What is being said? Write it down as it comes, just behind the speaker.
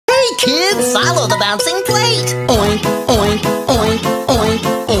kids, follow the bouncing plate. Oink, oink, oink, oink,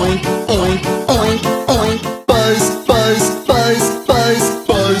 oink, oink, oink, oink. Buzz, buzz, buzz, buzz,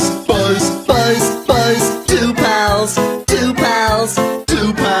 buzz, buzz, buzz, buzz. Two pals, two pals,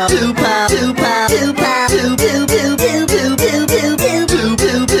 two pals, two pals, two pals, two pals, two, two, two, two, two, two, two, two, two,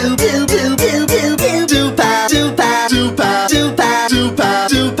 two, two, two, two, two, two, two, two pals, two pals, two pals, two pals, two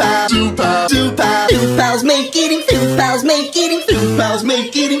pals, two pals, two pals, two pals. Two pals make eating, two pals make eating, two pals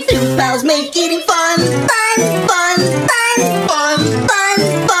make eating, two pals make eating fun, fun, fun, fun, fun, fun,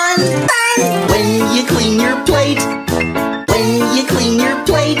 fun, fun. When you clean your plate, when you clean your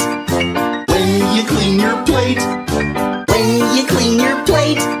plate, when you clean your plate, when you clean your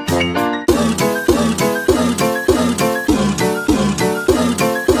plate.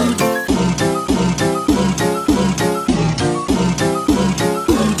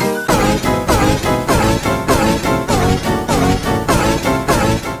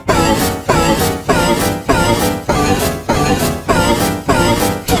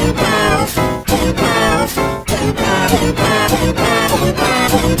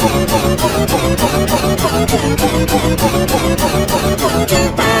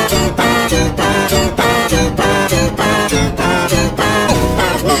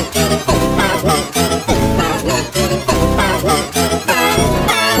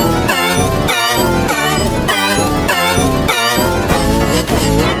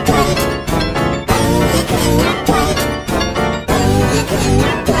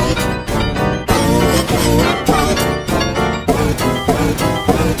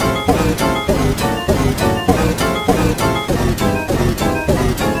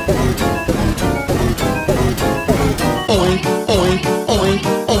 Oink, oink, oink,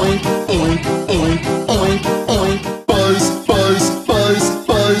 oink, oink, oink, oink, oink. Buzz, buzz, buzz,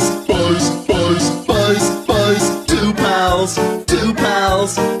 buzz, buzz, buzz, buzz, buzz. Two pals, two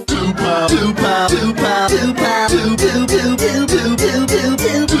pals, two pals, two pals, two pals, two pals, two, two, two, two, two, two, two, two,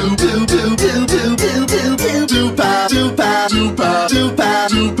 two, two, two, two, two, two, two, two, two pals, two pals, two pals, two pals,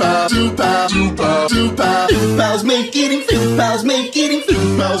 two pals, two pals, two pals, two pals. Two pals make eating, two pals make eating,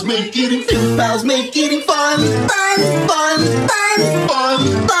 two pals make eating, two pals make eating fun, fun, fun, fun, fun,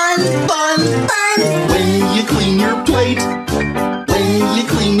 fun, fun, fun. When you clean your plate, when you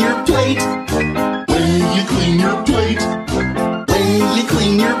clean your plate, when you clean your plate, when you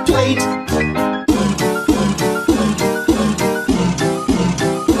clean your plate.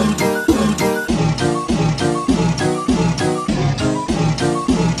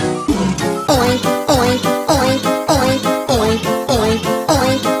 Oink, oink, oink, oink, oink, oink,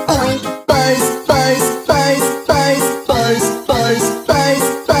 oink, oink. Buzz, buzz, buzz, buzz, buzz, buzz, buzz,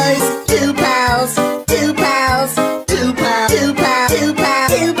 buzz. Two pals, two pals, two pals, two pals, two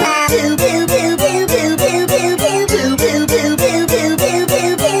pals, two pals, two, two, two, two, two, two, two, two, two, two, two, two, two, two,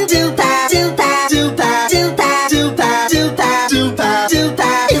 two, two, two pals, two pals, two pals, two pals, two pals, two pals, two pals, two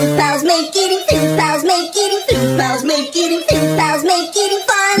pals. Two pals make eating, two pals make eating, two pals make eating, two pals make eating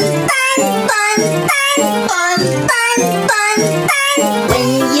fun, fun, fun, fun, fun, fun, fun. When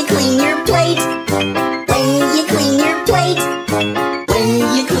you clean your plate, when you clean your plate, when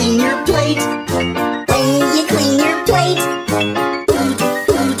you clean your plate, when you clean your plate.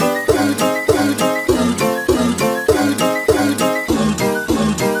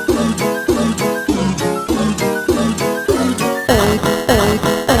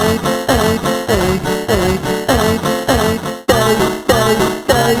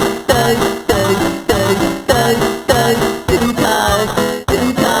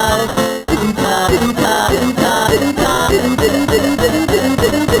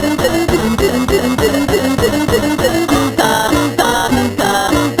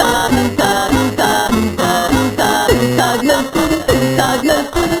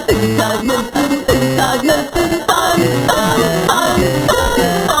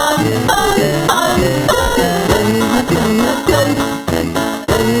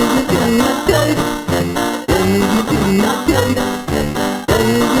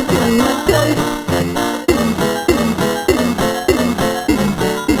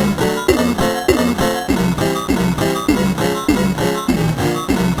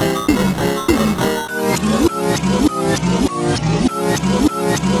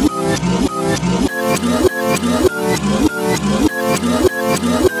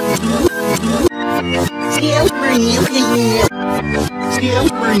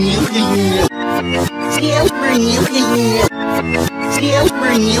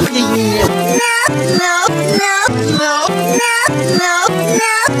 Spectre.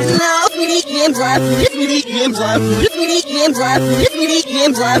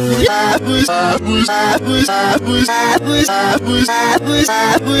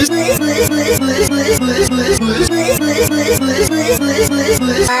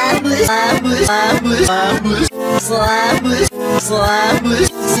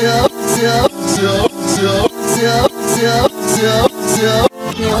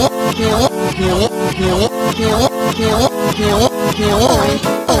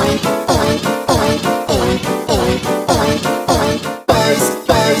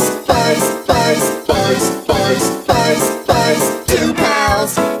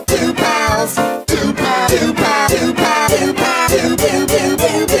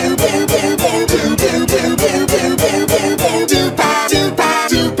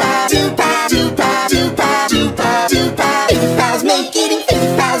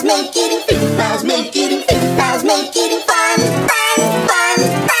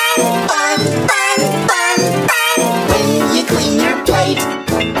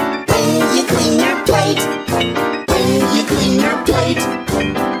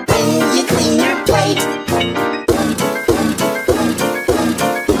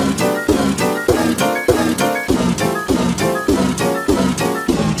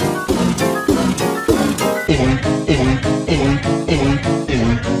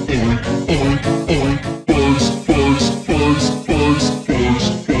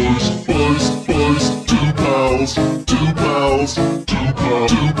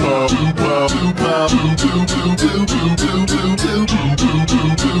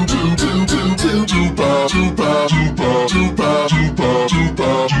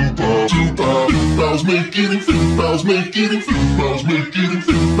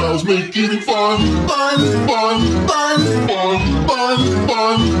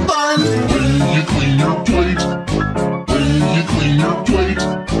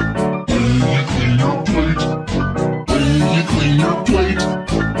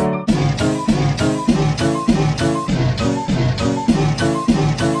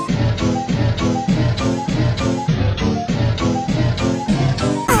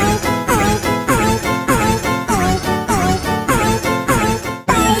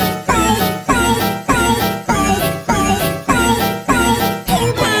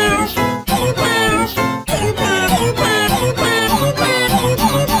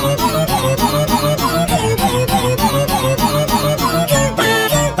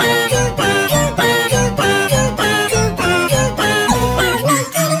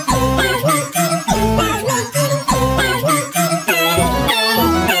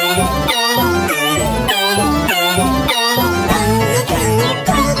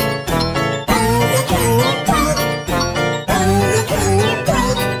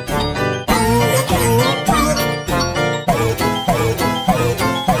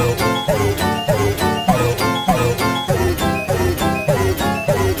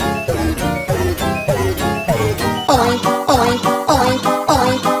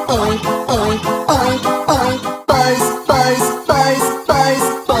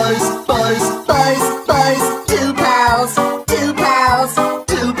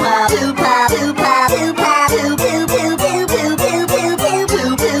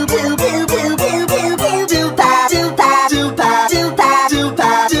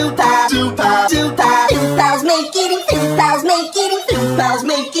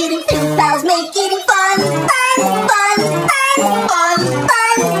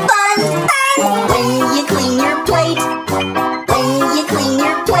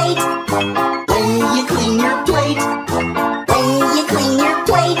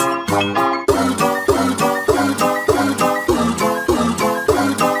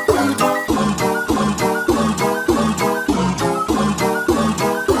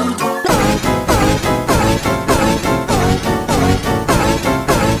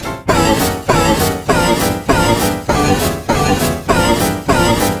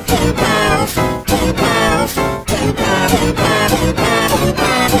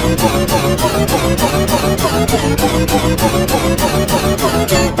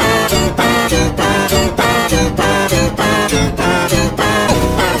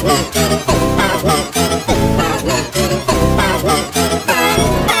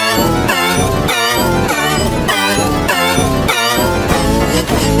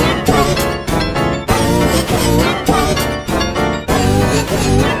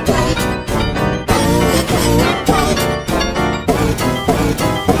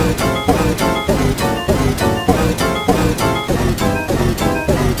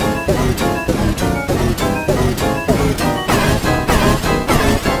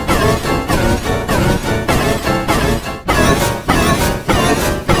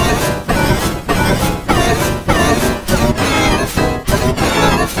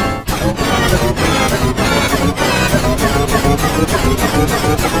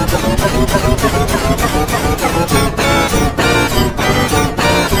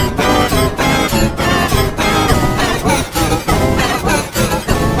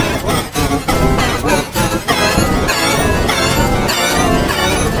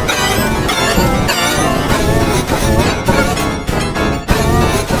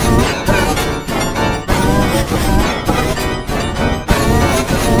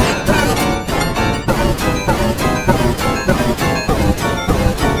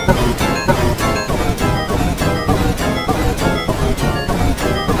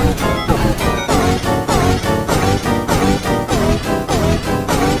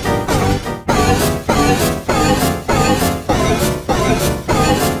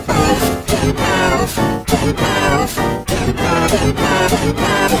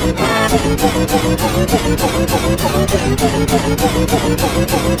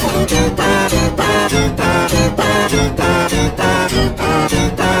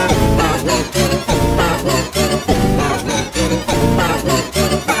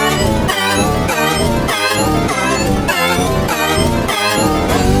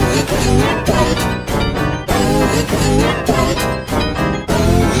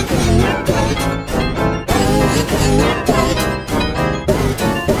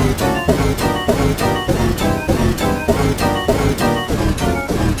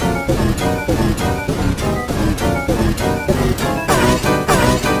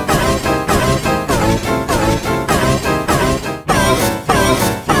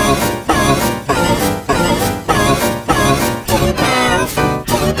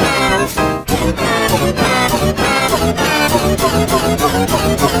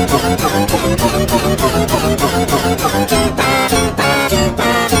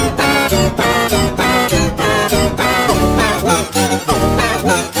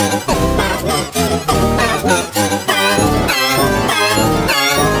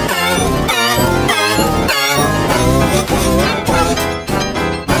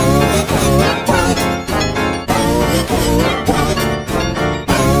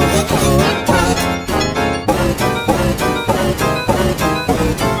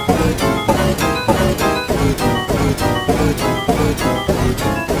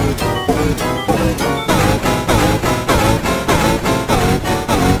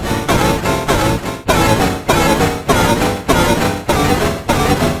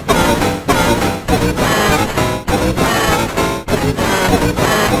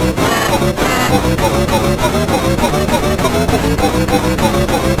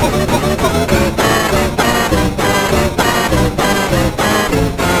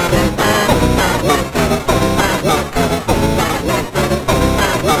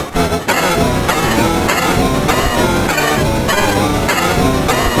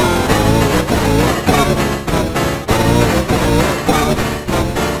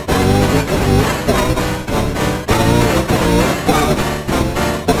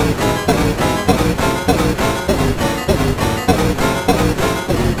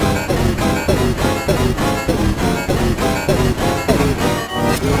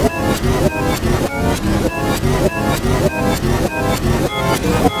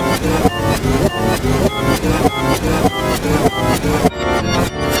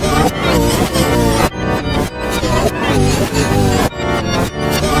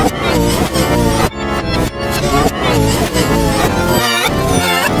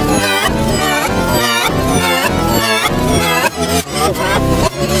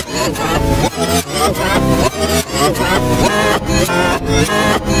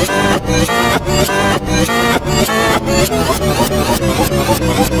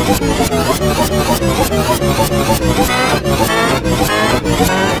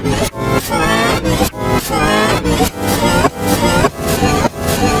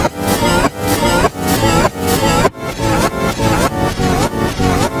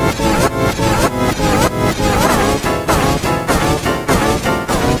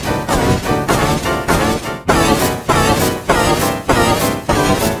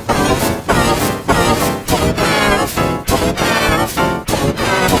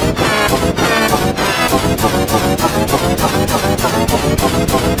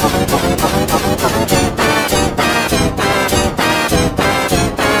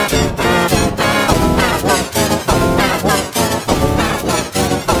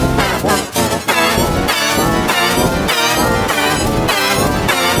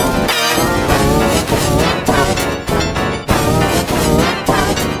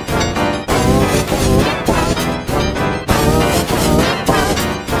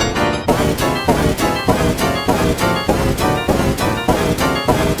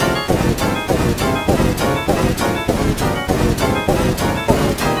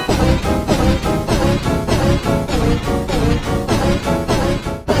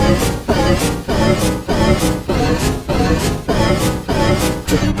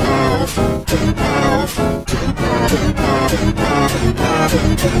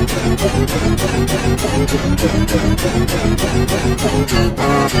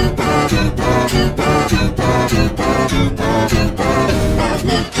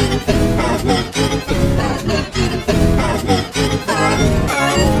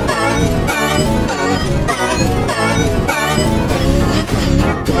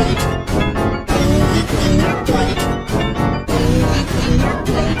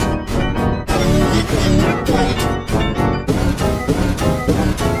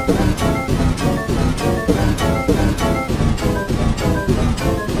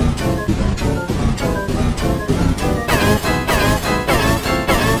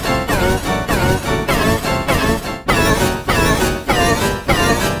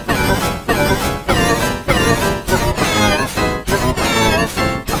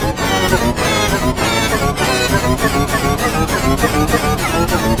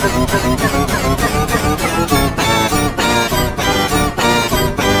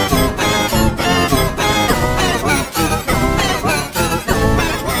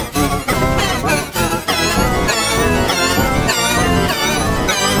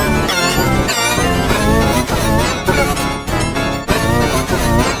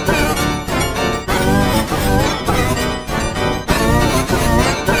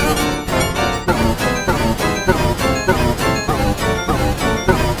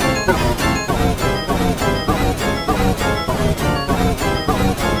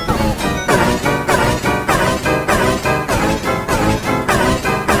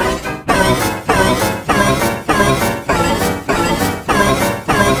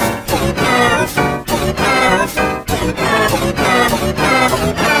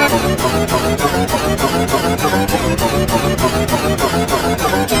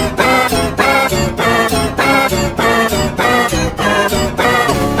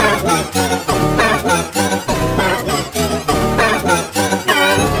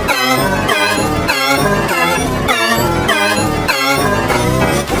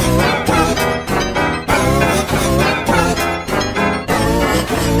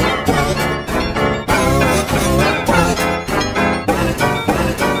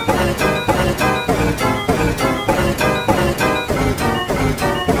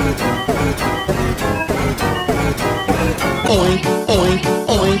 Oink, oink,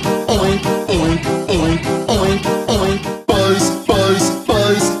 oink, oink, oink, oink, oink, oink. Buzz, buzz,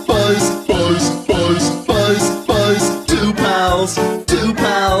 buzz, buzz, buzz, buzz, buzz, buzz. Two pals, two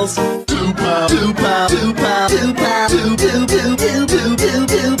pals, two pals, two pals, two pals, two pals, two, two, two, two, two, two, two,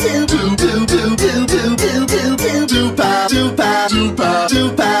 two, two, two, two, two, two, two, two, two, two pals, two pals, two pals,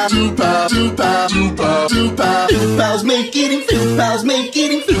 two pals, two pals, two pals, two pals, two pals. Two pals make eating, two pals make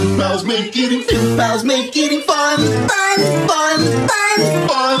eating, two pals make eating, two pals make eating fun. Fun, fun, fun,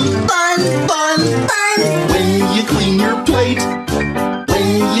 fun, fun, fun. When you clean your plate,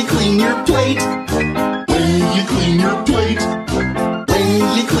 when you clean your plate, when you clean your plate,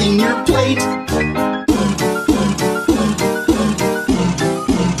 when you clean your plate.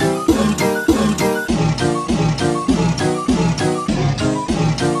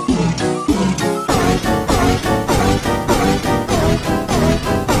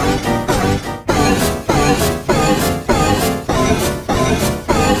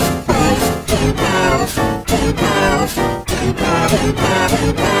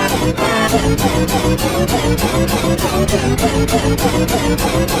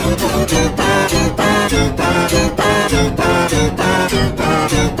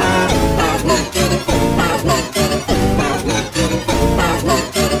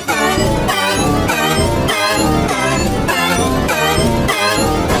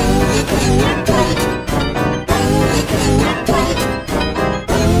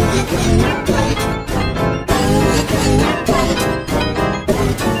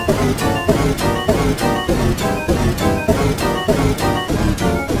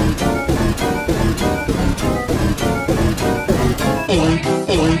 Oink,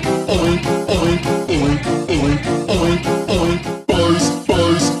 oink, oink, oink, oink, oink, oink, oink. Buzz,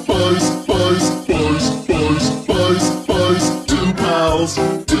 buzz, buzz, buzz, buzz, buzz, buzz, buzz. Two pals,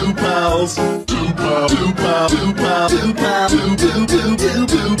 two pals, two pals, two pals, two pals, two pals, two, two, two, two,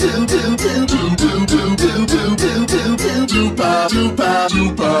 two, two, two, two, two, two, two, two, two, two, two, two, two pals, two pals, two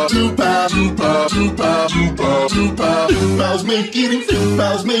pals, two pals, two pals, two pals, two pals, two pals. Two pals make eating, two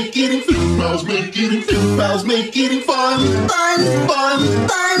pals make eating, two pals make eating, two pals make eating fun. Fun, fun,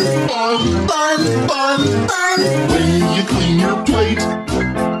 fun, fun, fun, fun, fun. When you clean your plate,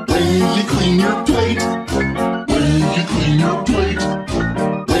 when you clean your plate, when you clean your plate,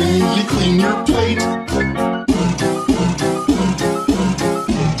 when you clean your plate.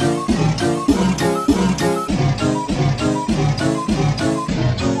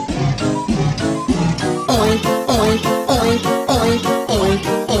 Oink, oink, oink, oink, oink,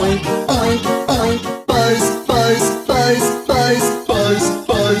 oink, oink, oink. Buzz, buzz, buzz, buzz, buzz,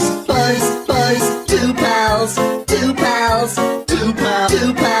 buzz, buzz, buzz. Two pals, two pals, two pals,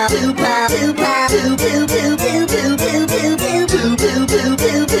 two pals, two pals, two pals, two, two, two, two, two, two, two, two, two, two, two,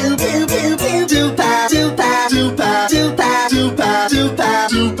 two, two, two, two, two, two pals, two pals, two pals, two pals, two pals, two pals,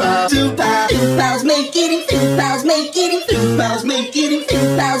 two pals, two pals. Two pals make eating, two pals make eating, two pals make eating,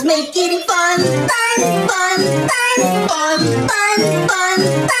 two pals make eating fun. Fun, fun, fun, fun, fun, fun,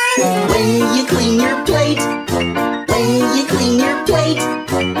 fun. When you clean your plate, when you clean your plate,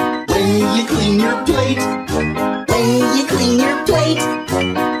 when you clean your plate, when you clean your plate.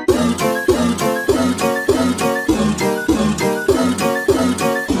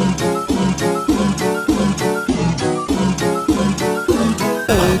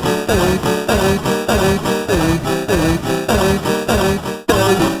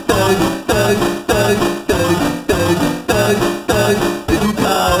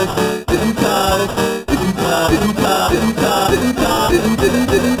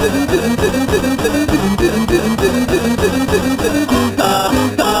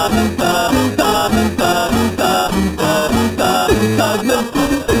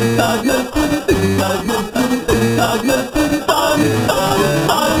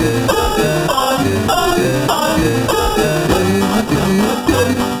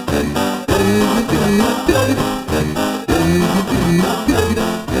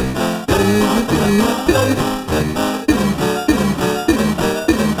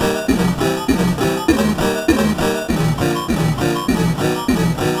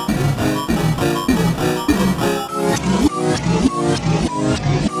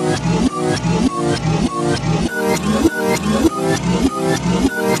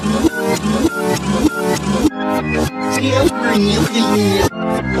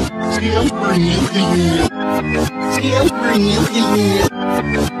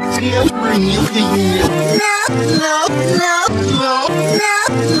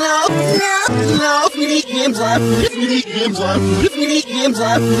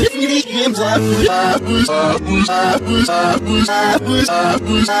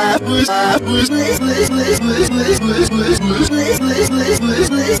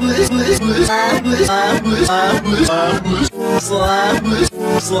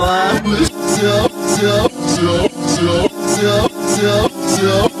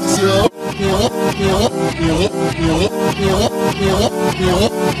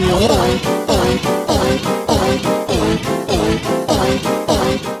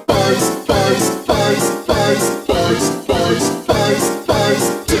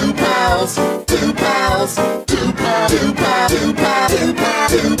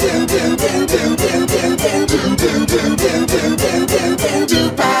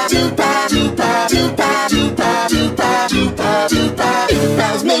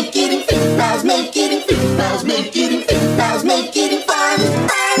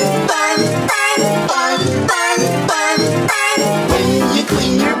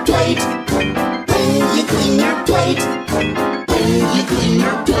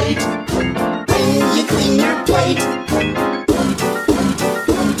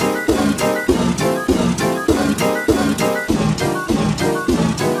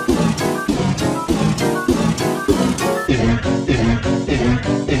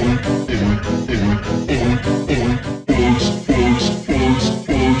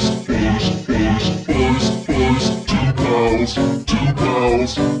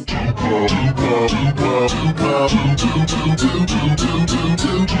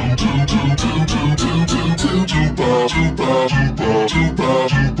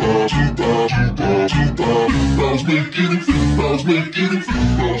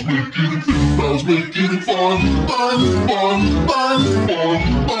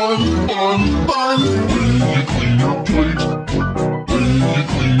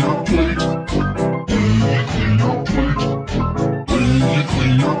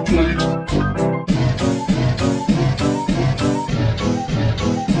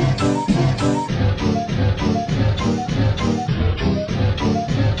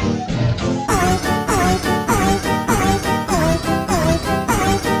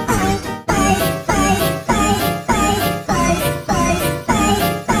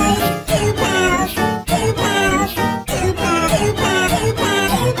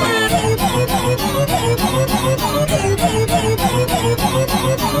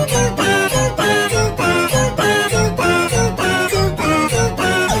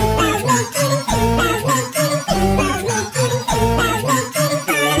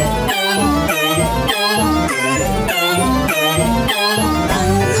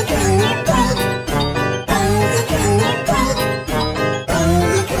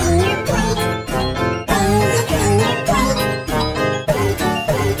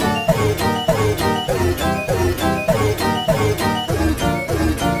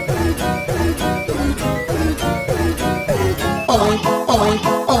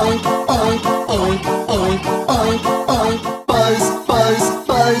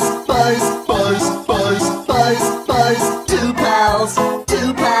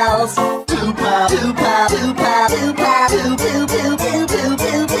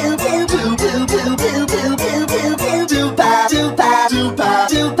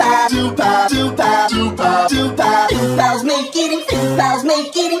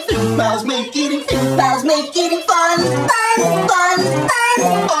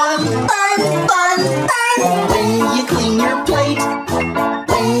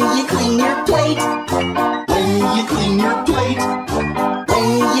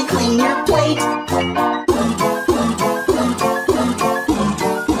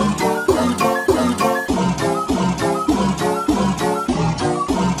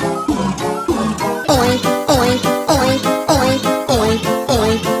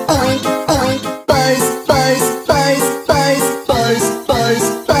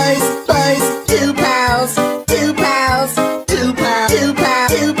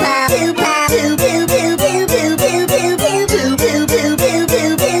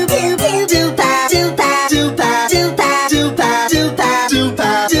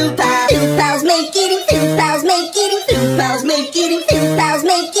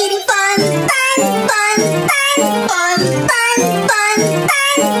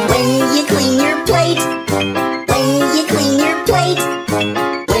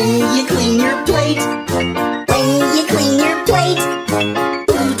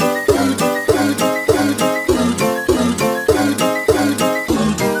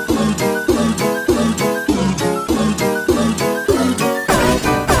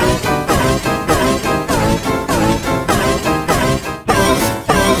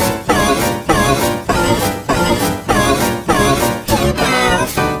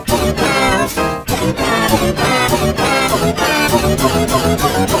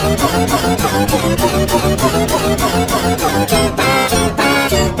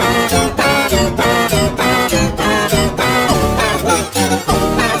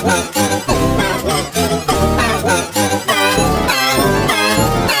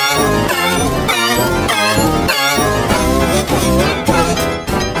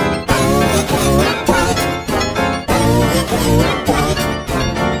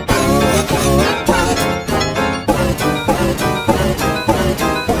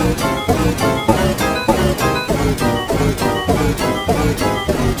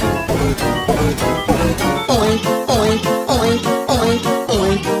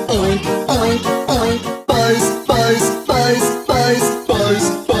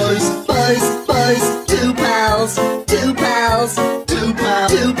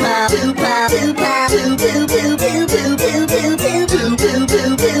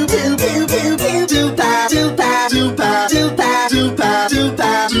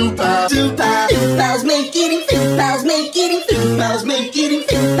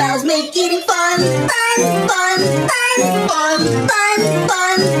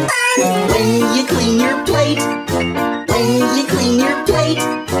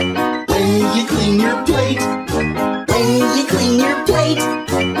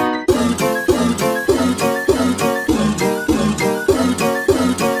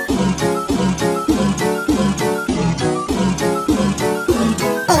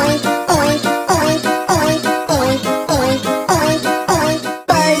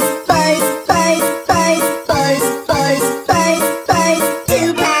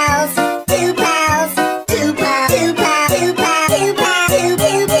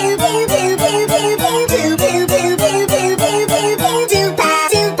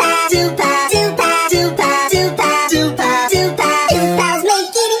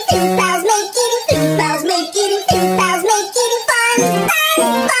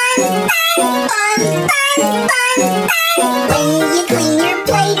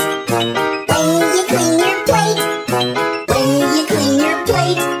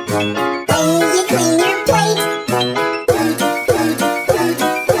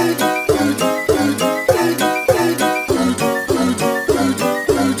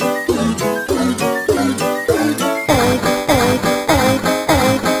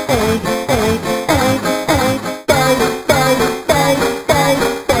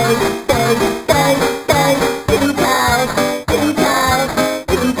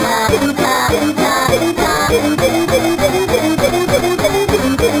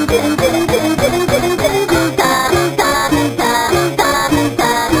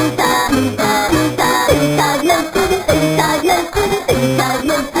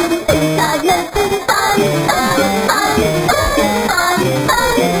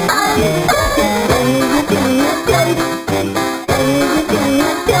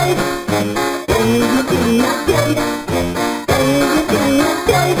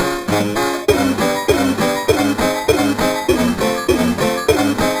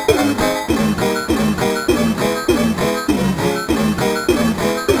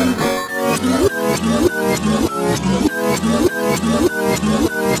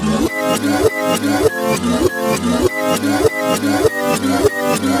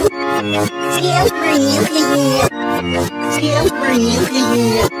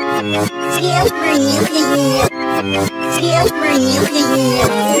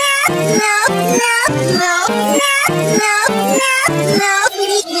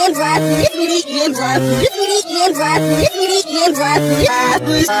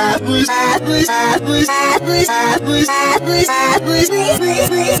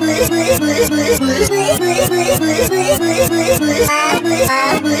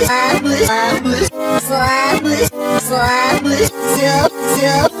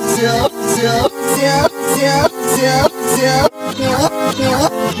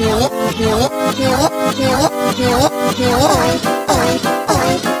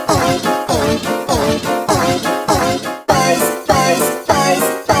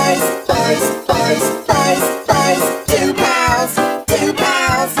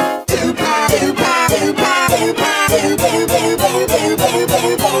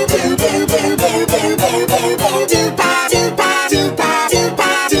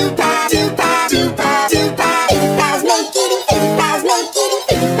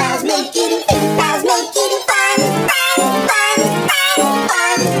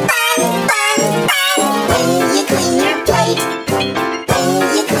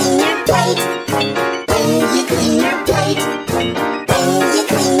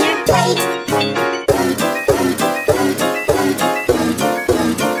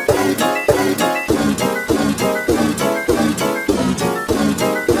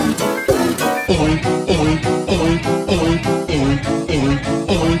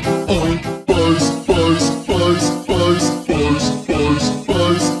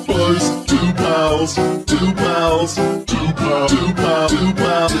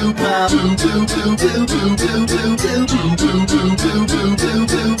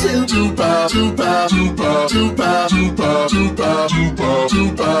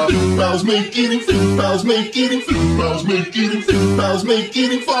 Zoopals make eating, Zoopals make eating, Zoopals make eating, Zoopals make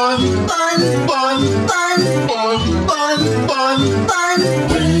eating fun.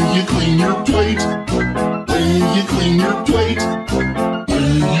 When you clean your plate, when you clean your plate,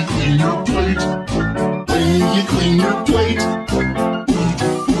 when you clean your plate, when you clean your plate.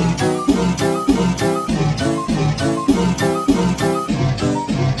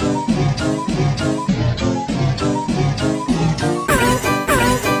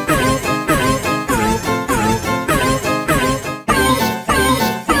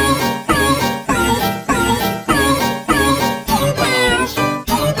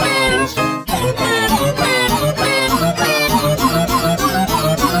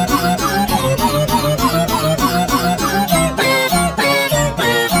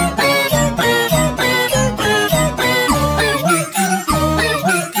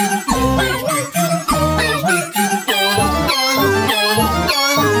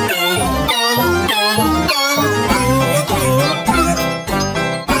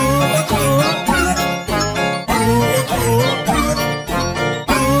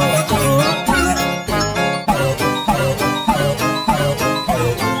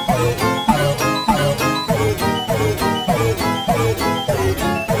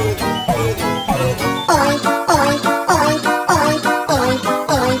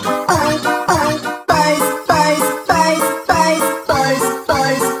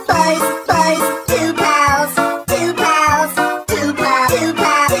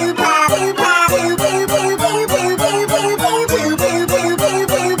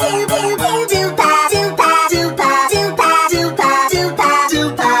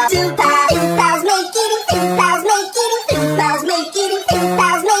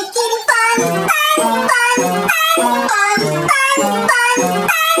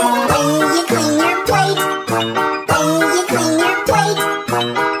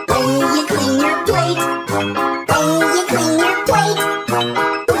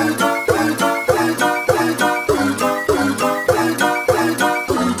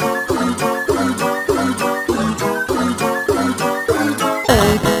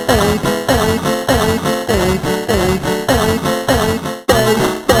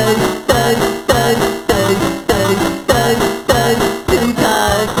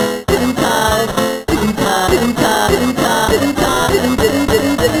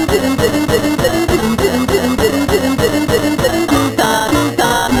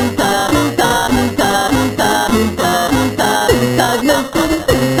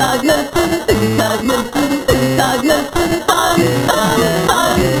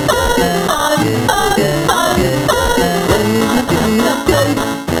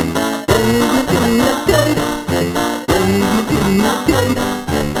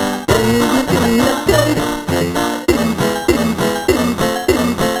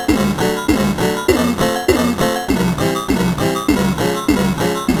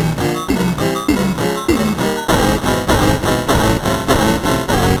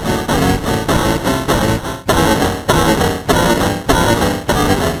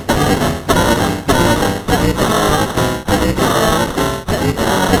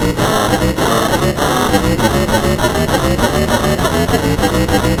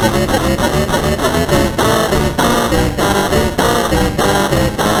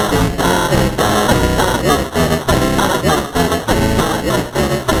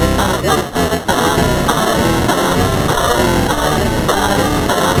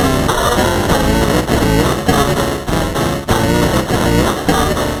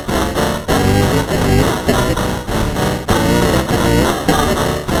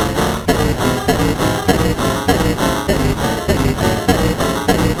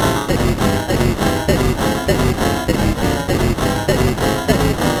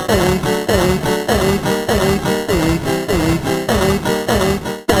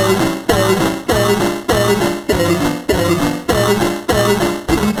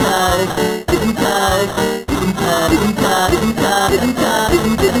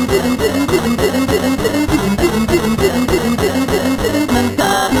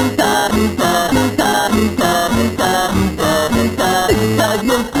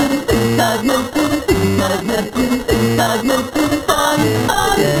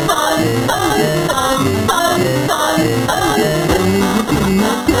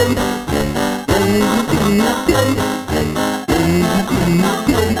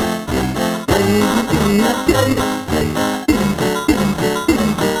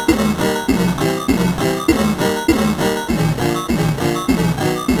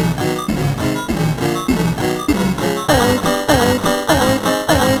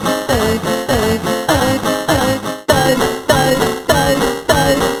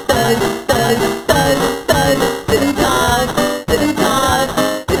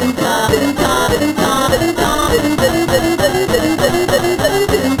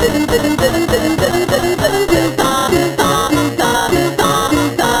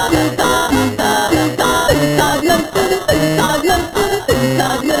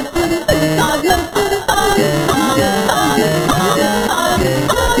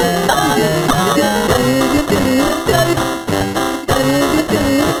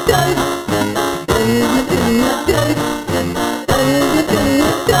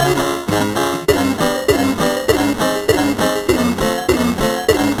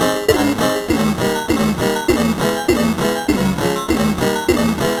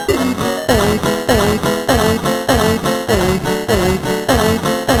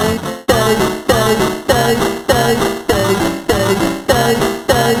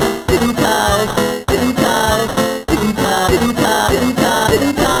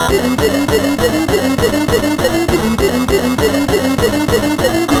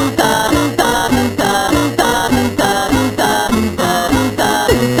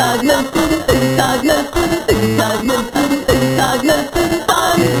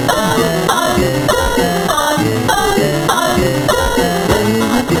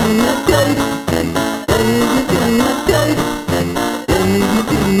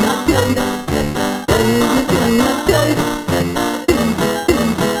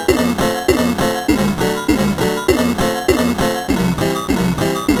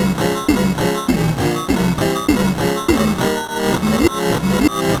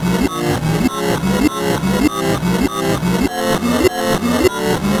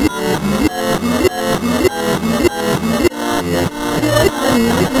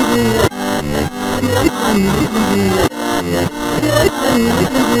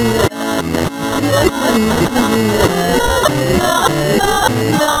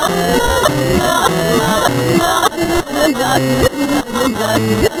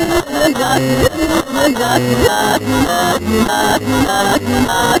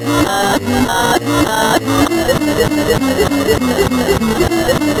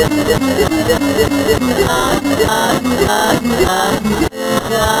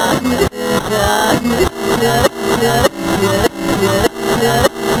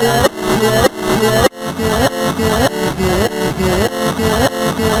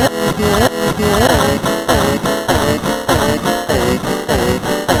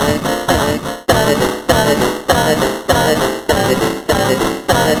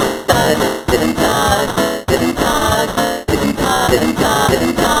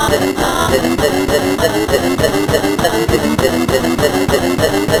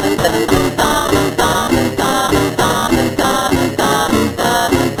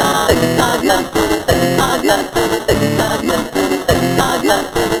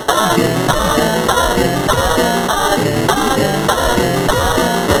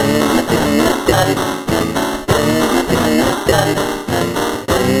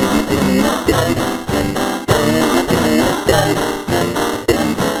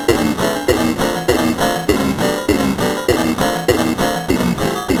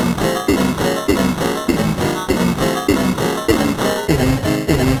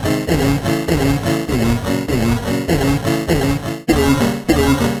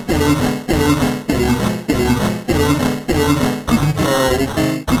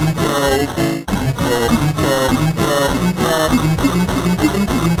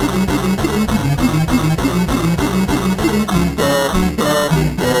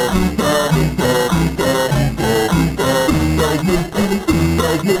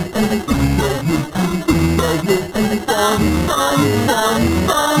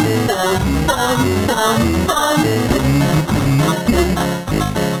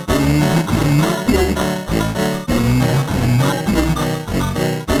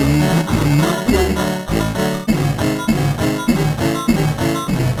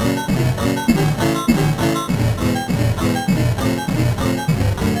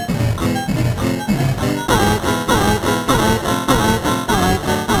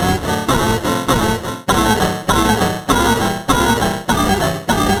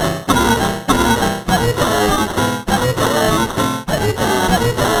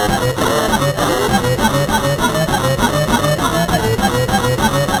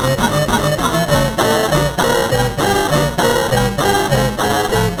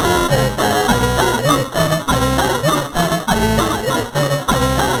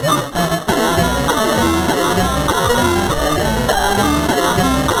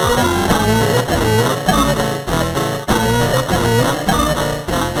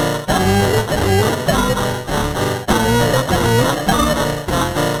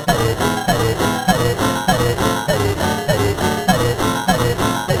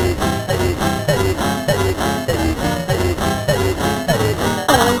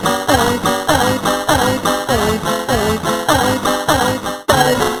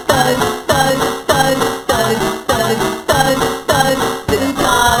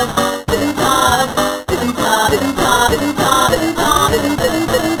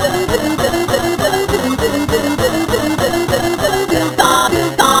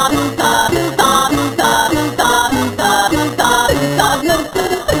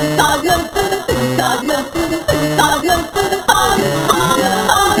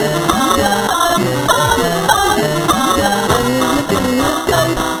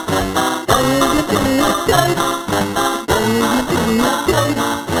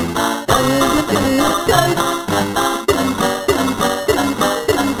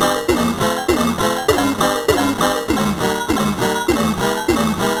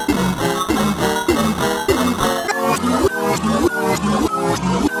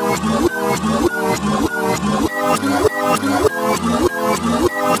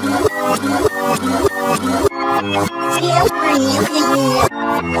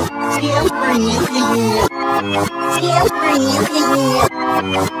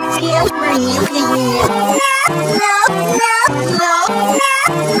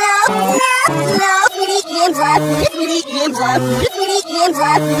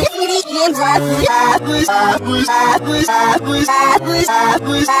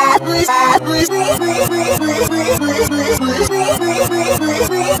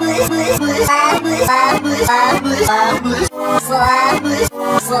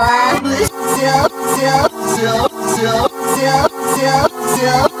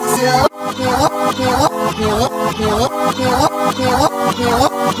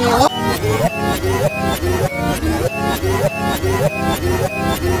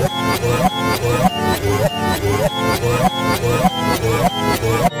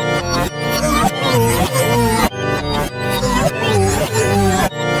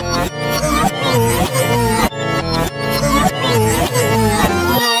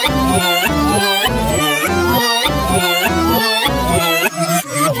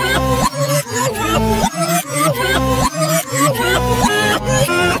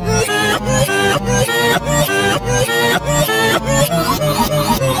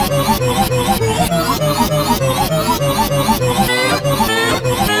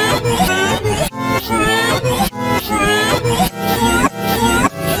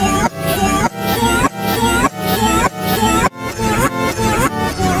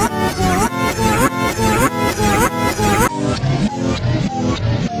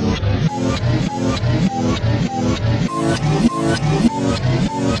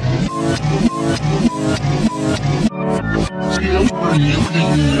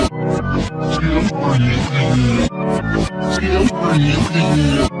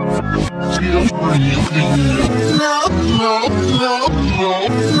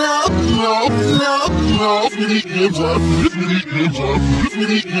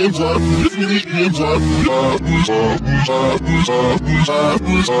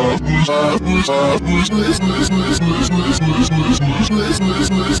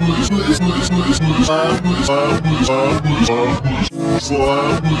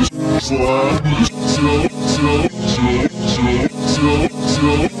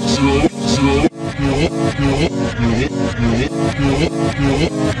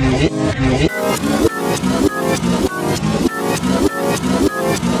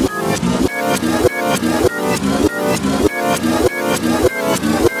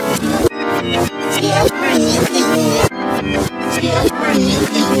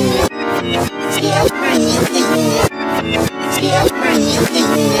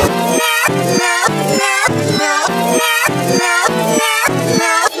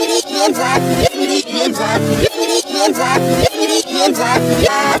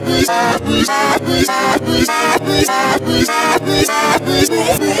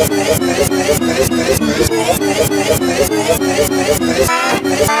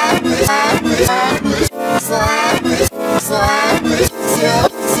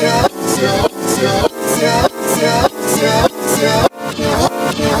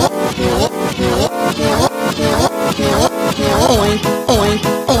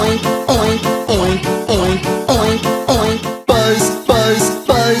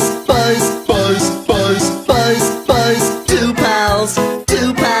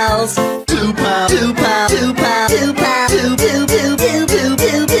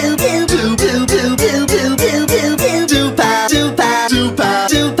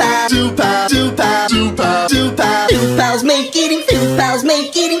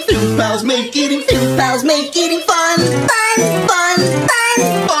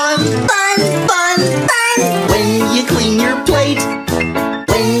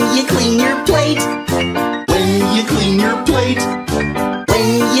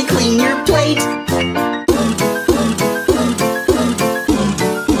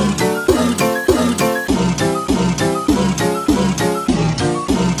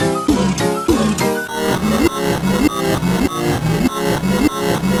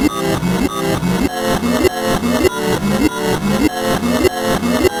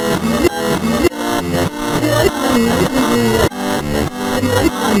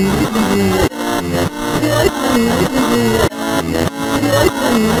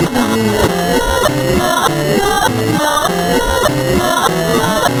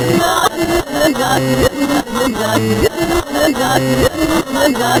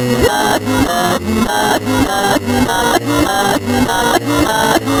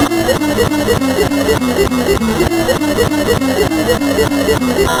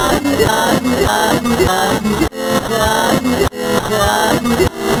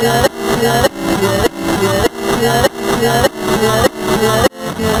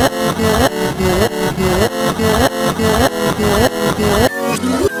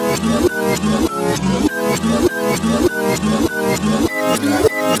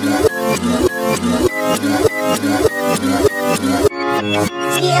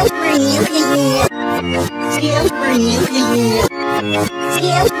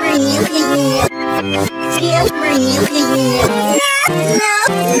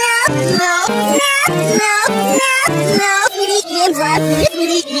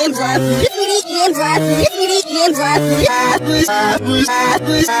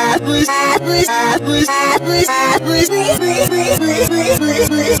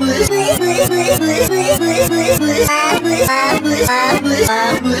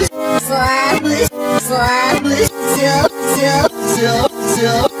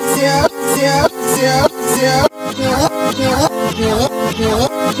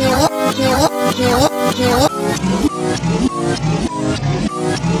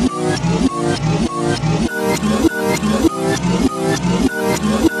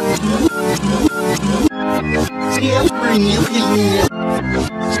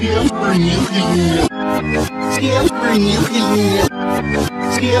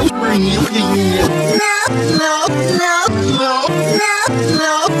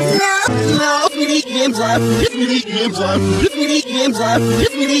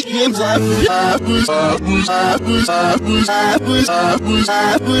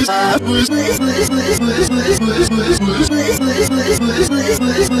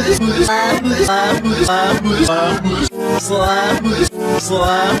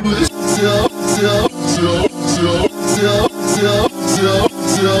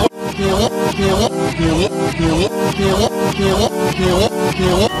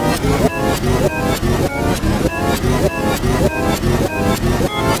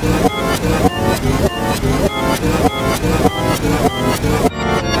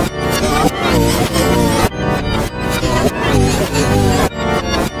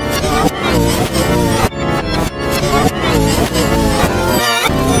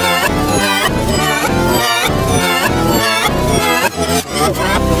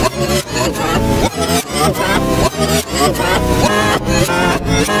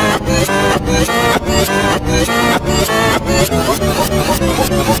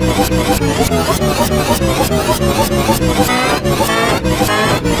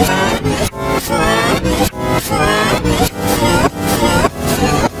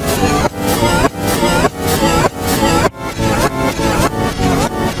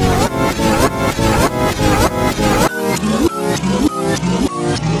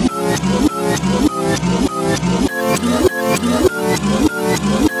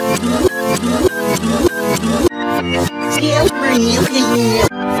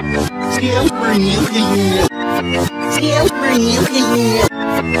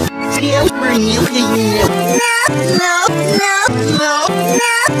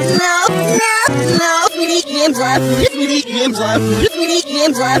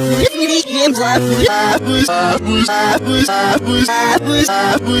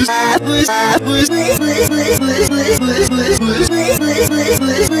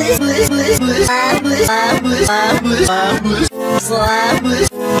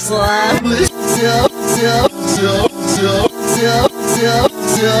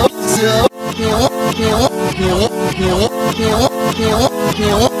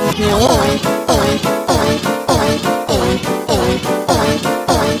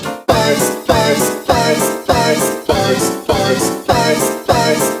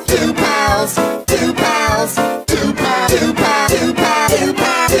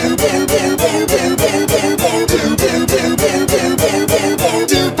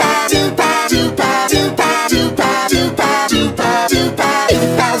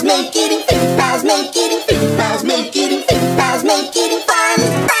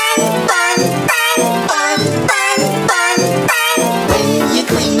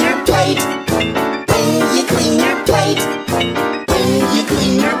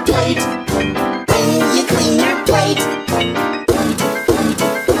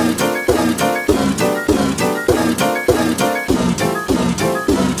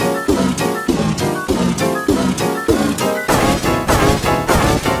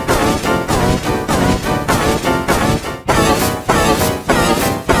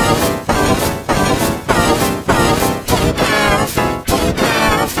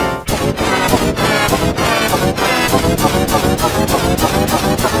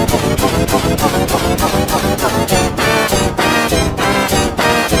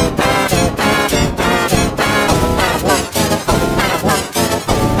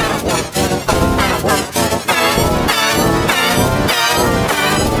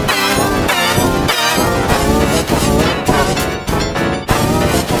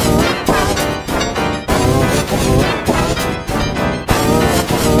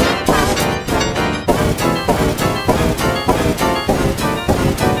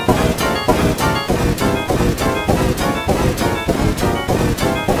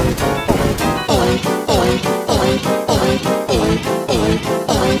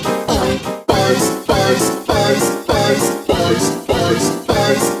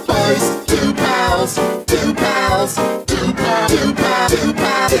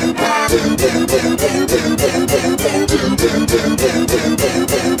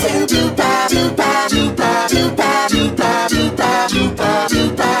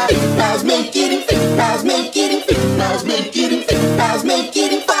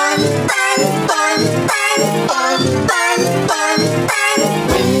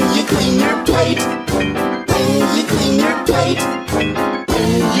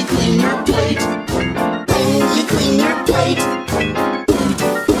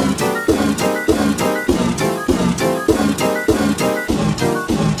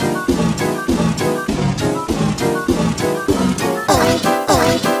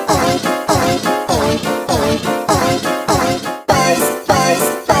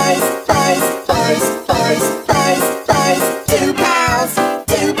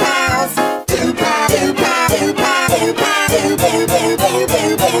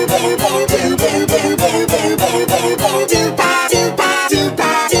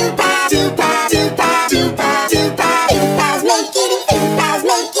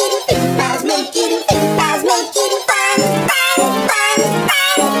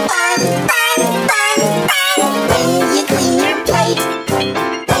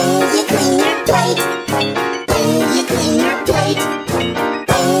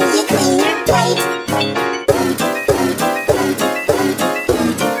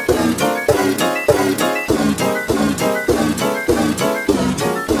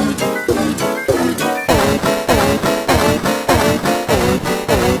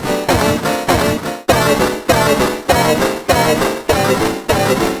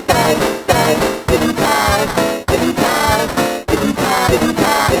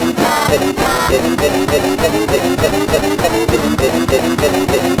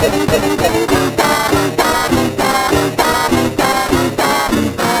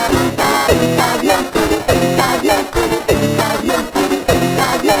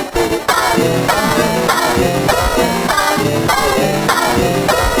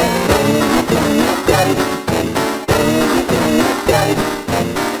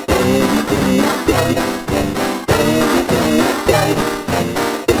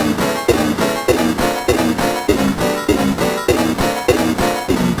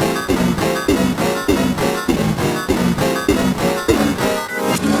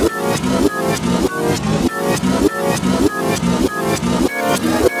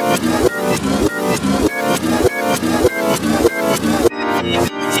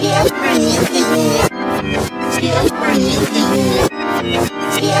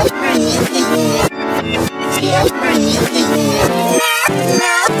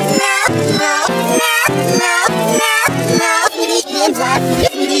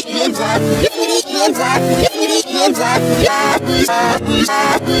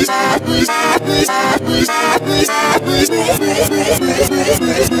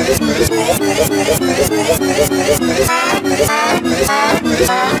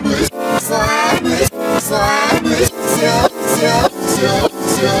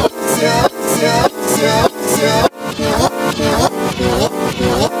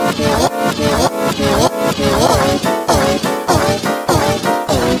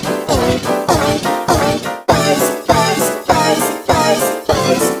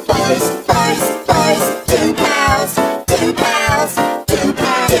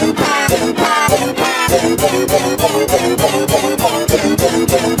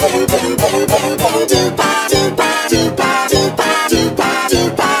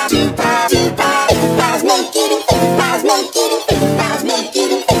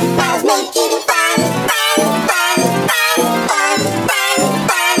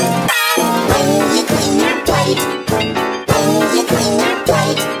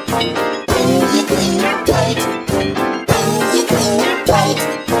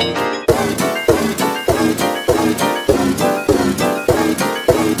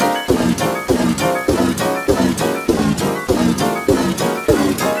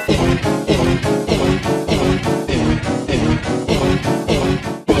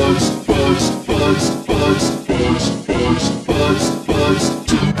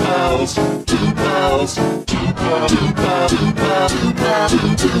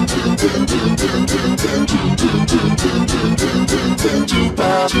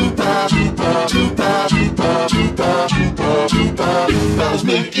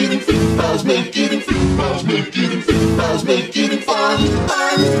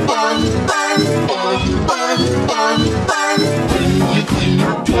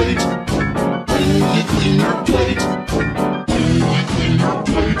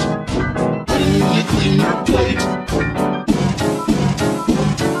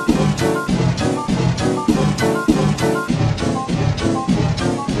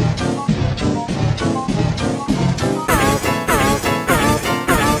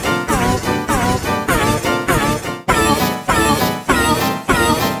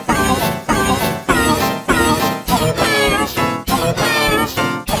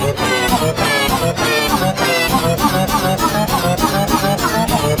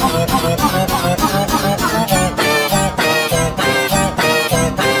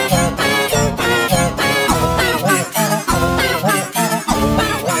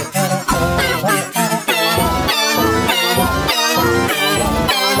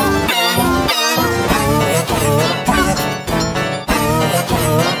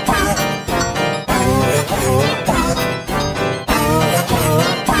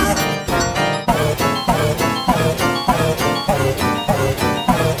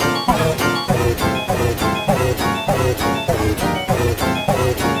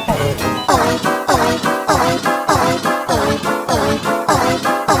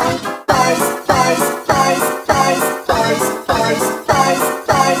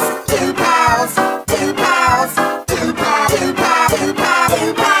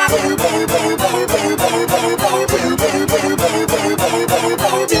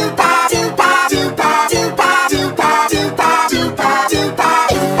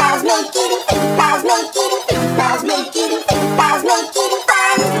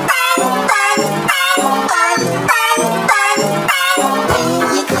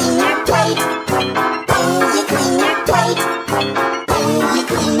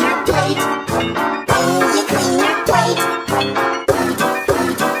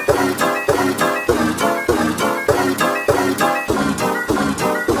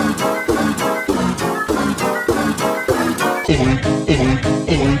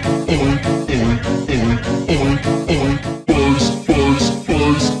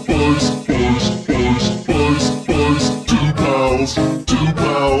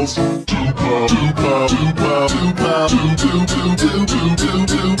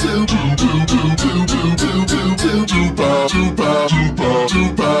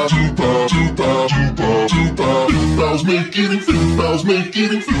 Zoopals make eating food pals, make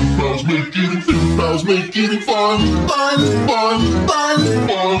eating food pals, make eating food pals, make eating fun. Fun, fun, fun,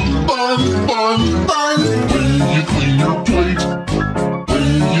 fun, fun, fun, fun. When you clean your plate,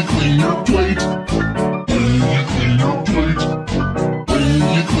 when you clean your plate, when you clean your plate, when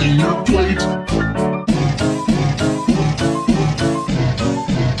you clean your plate.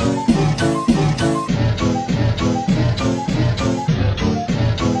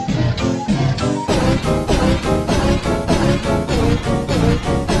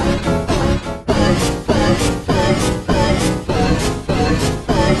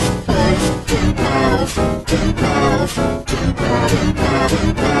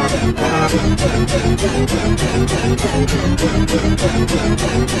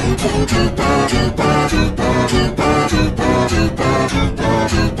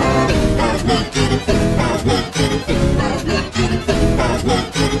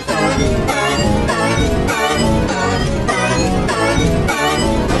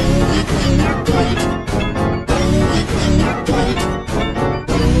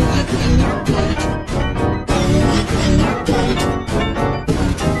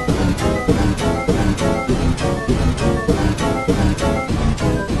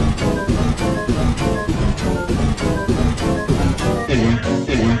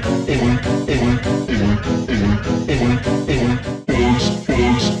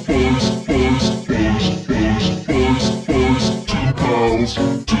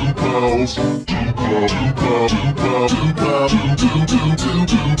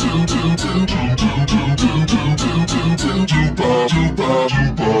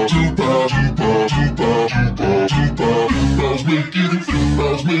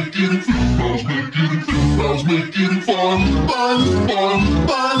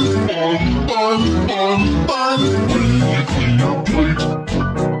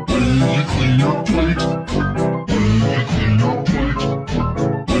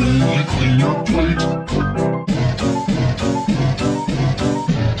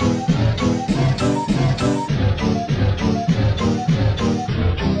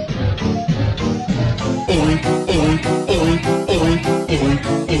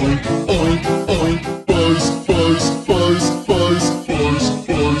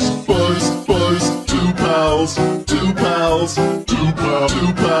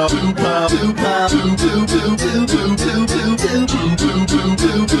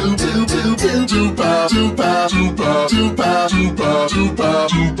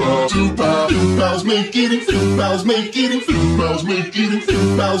 Zoopals make eating food pals, make eating food pals, make eating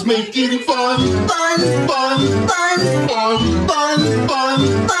food pals, make eating fun. Fun, fun, fun, fun, fun,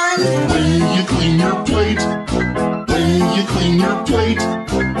 fun, fun. When you clean your plate, when you clean your plate,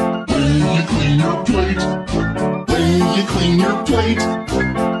 when you clean your plate, when you clean your plate.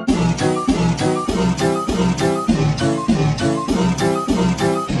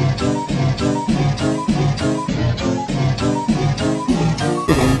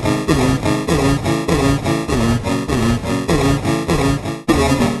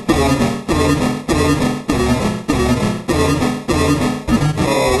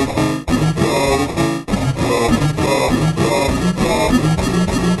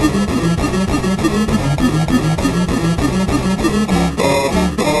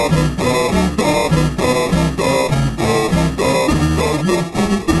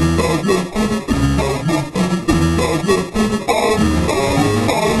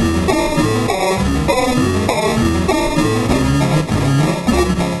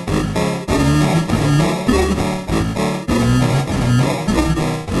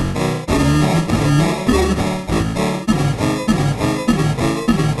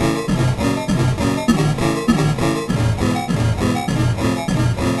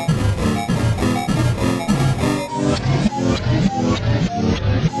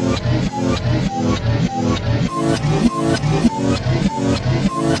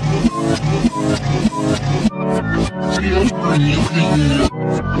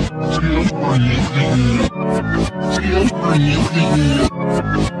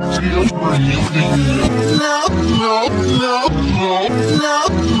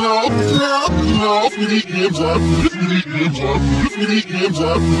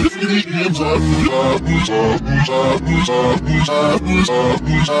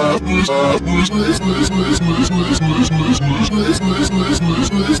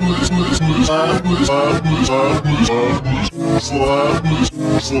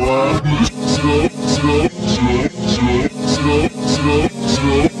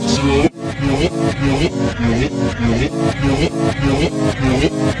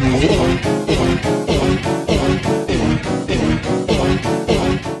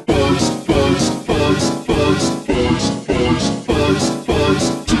 Buzz, buzz, buzz, buzz, buzz.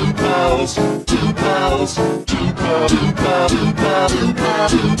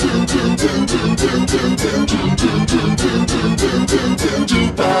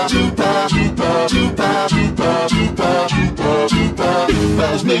 two pals, two pals, two pals, two pals, two pals, two pals, two pals, two pals. Two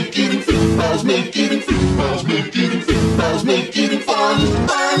pals make eating, two pals make eating, two pals make eating, two pals make eating fun,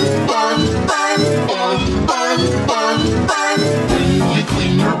 fun, fun, fun, fun, fun, fun, fun. When you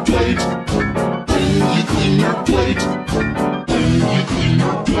clean your plate, when you clean your plate, when you clean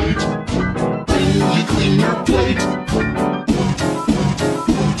your plate, when you clean your plate.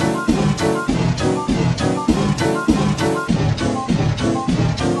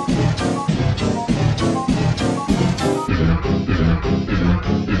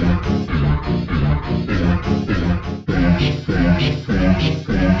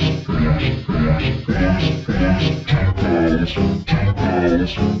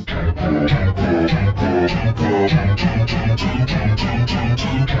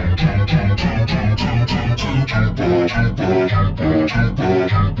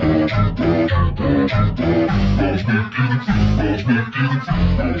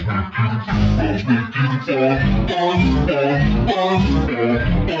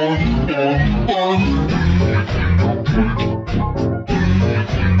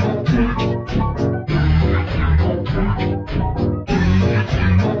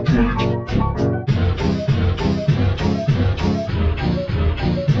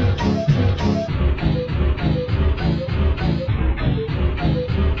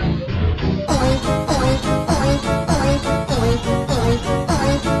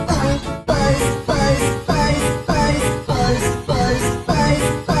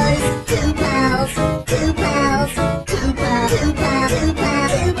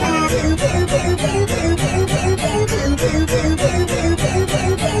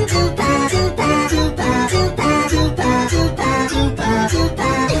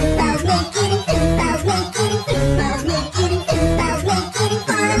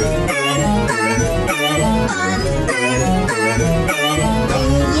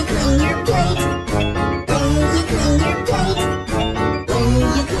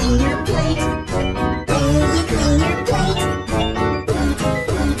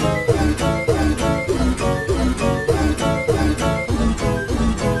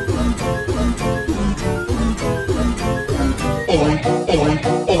 Oink, oink,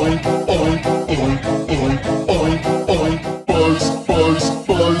 oink, oink, oink, oink, oink, oink. Buzz, buzz,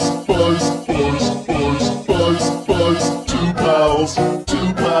 buzz, buzz, buzz, buzz, buzz, buzz. Two pals,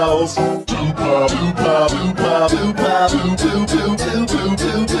 two pals, two pals, two pals, two pals, two pals, two, two, two, two, two,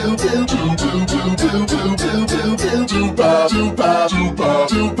 two, two, two, two, two, two, two, two, two, two, two, two pals, two pals, two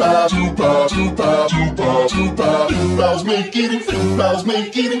pals, two pals, two pals, two pals, two pals, two pals. Two pals make eating, two pals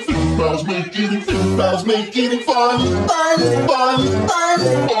make eating, two pals make eating, two pals make eating fun, fun, fun,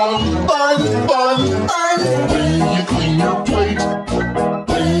 fun, fun, fun, fun, fun. When you clean your plate,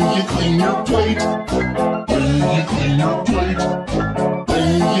 when you clean your plate, when you clean your plate,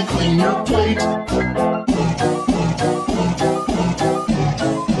 when you clean your plate.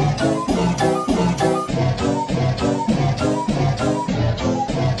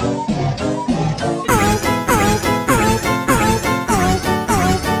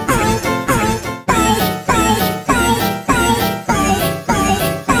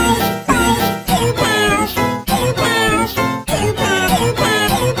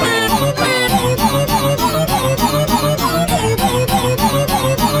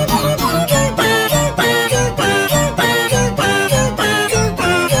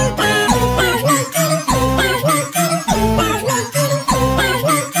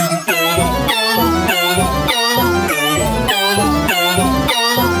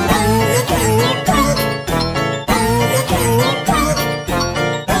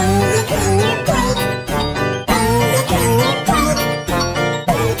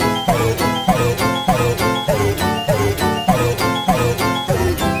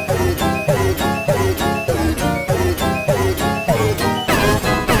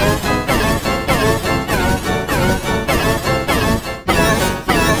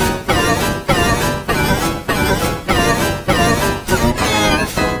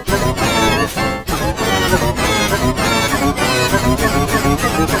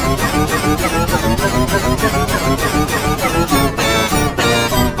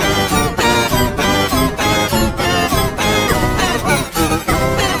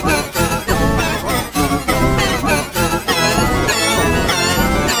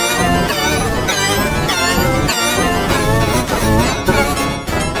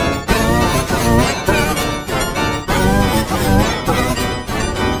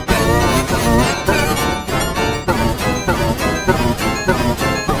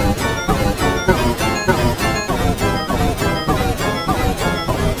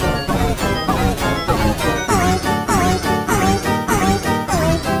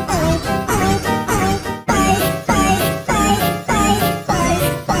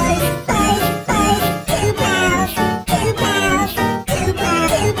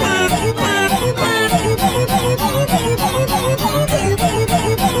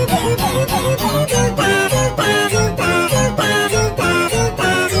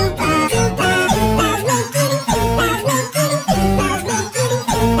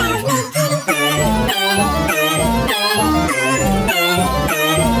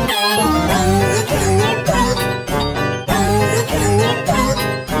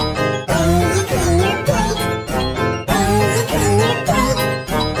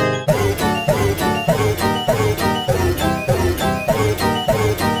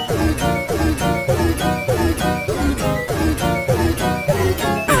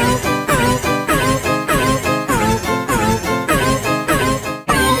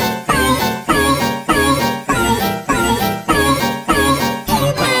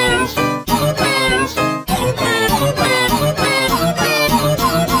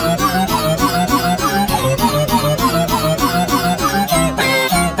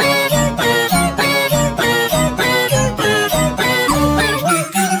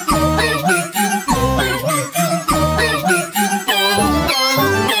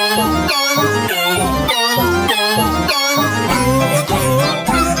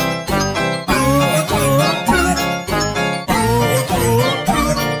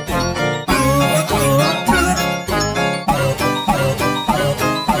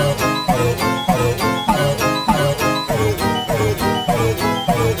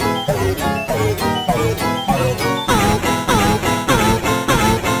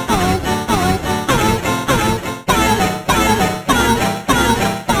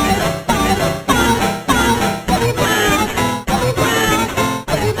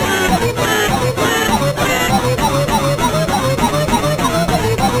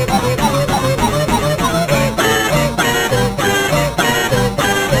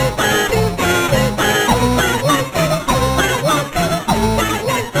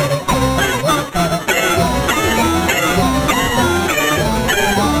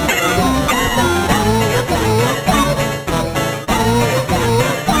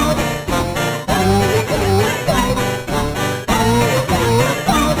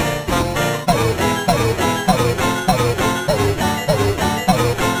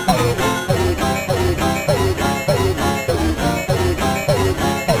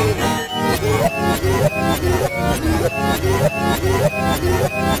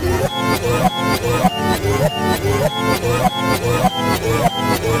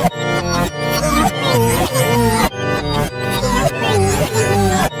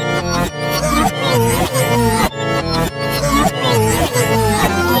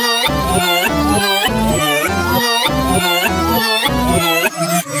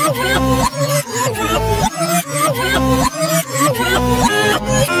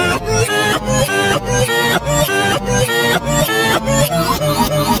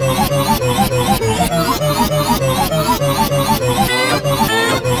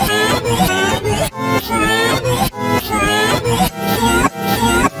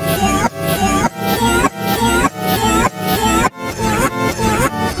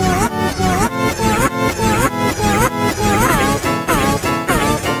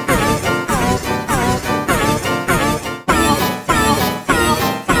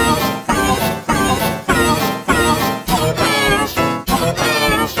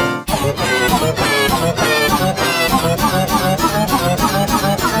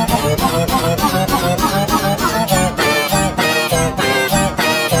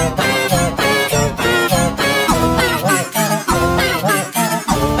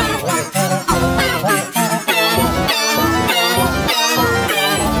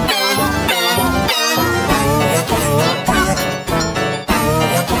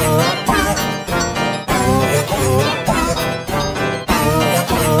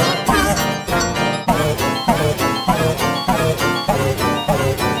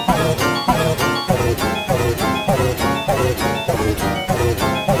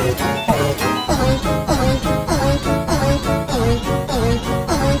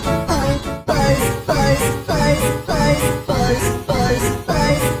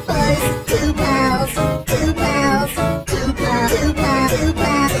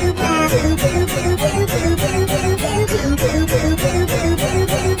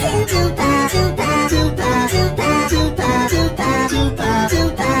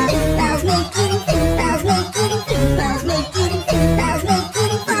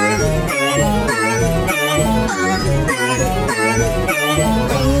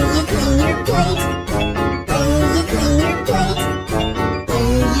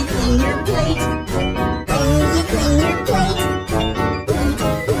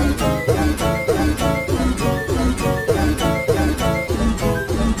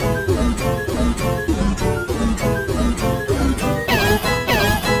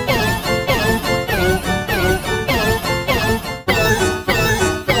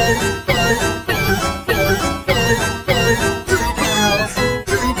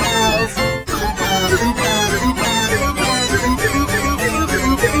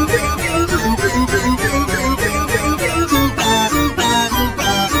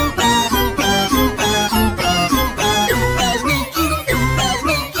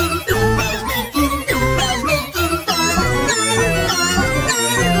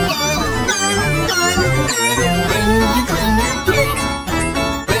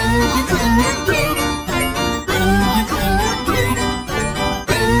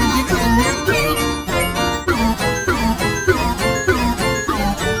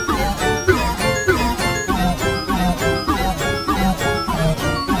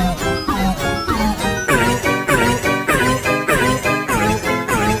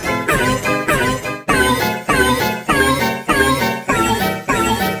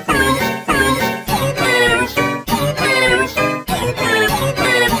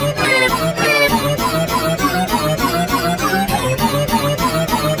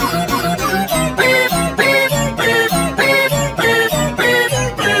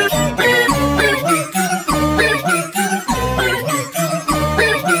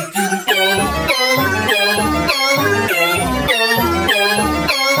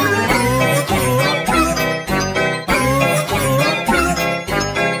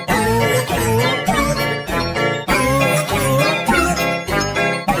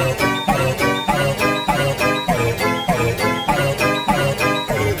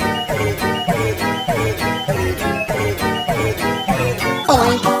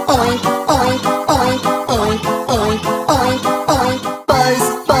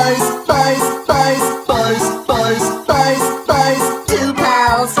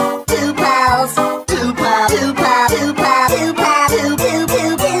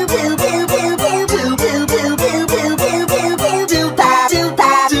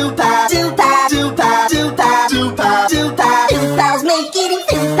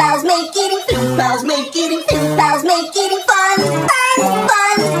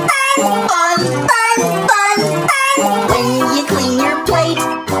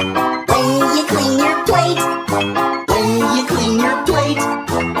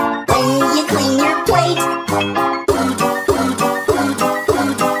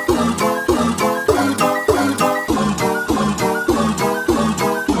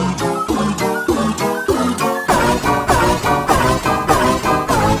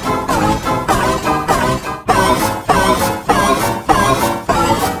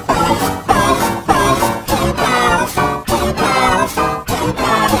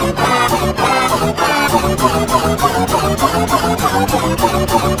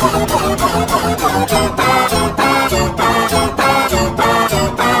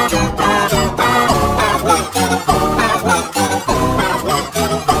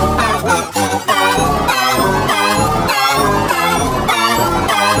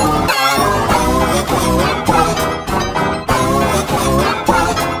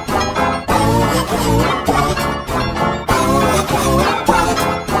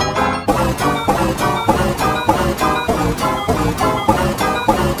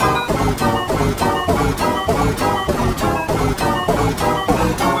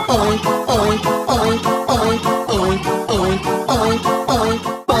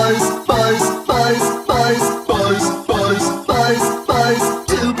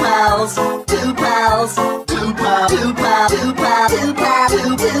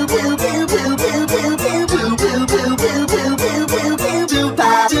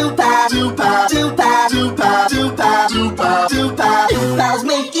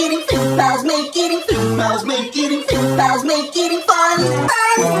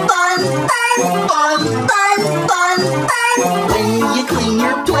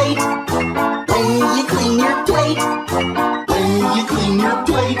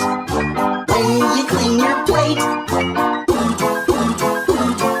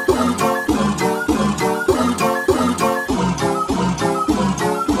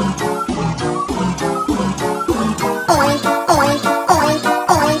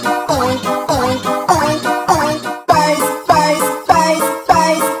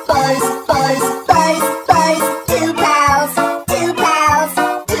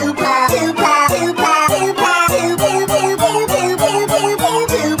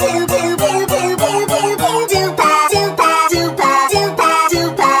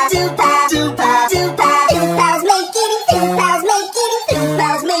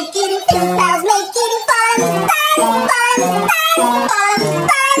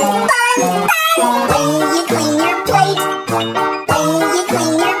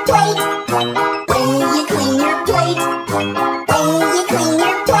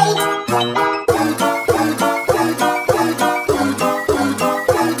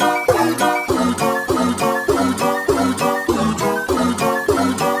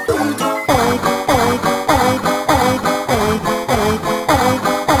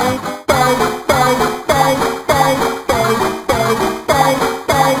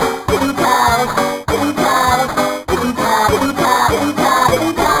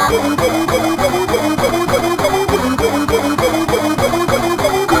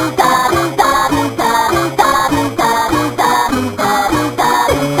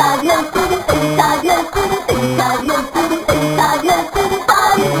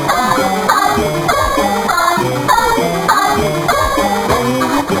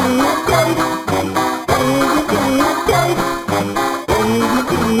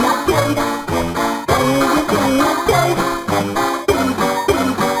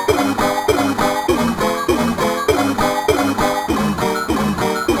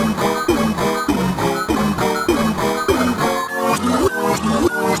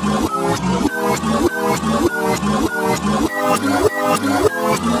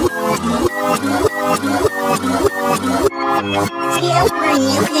 When you clean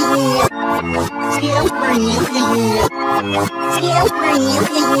your plate,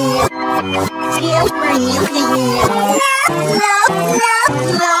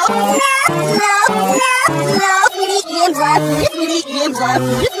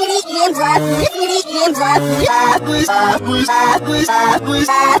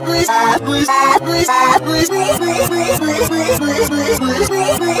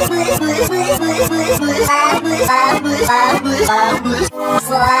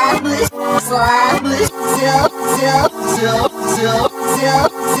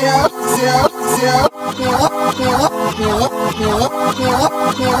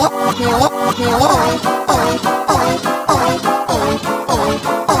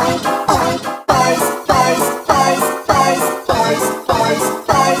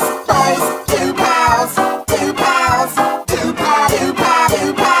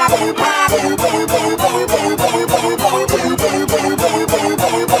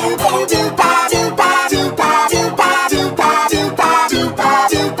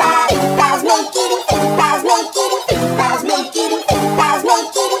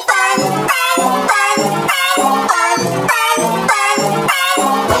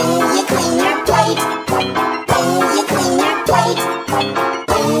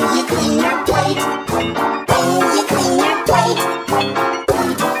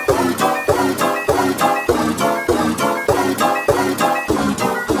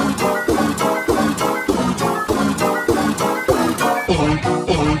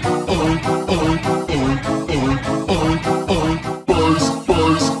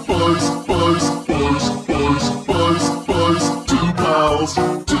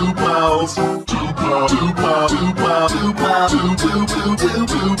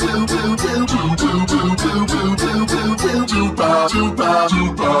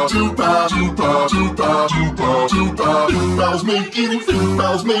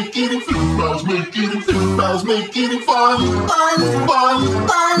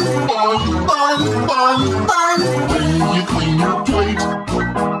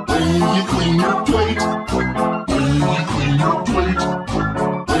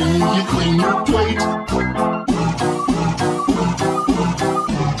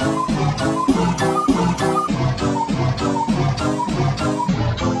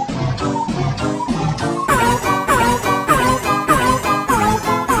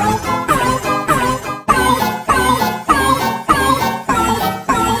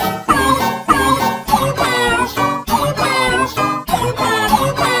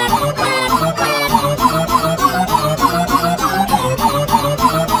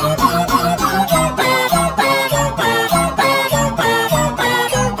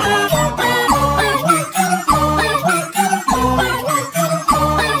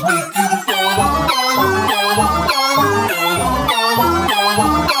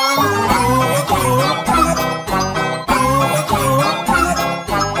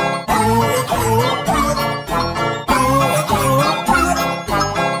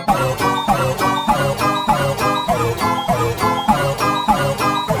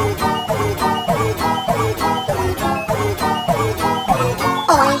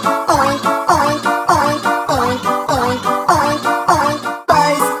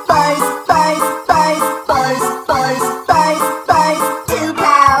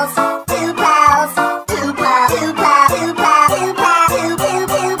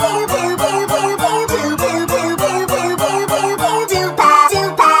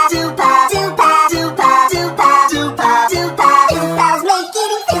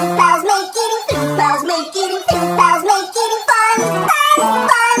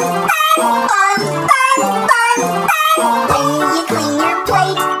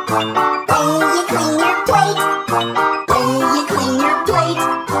 when you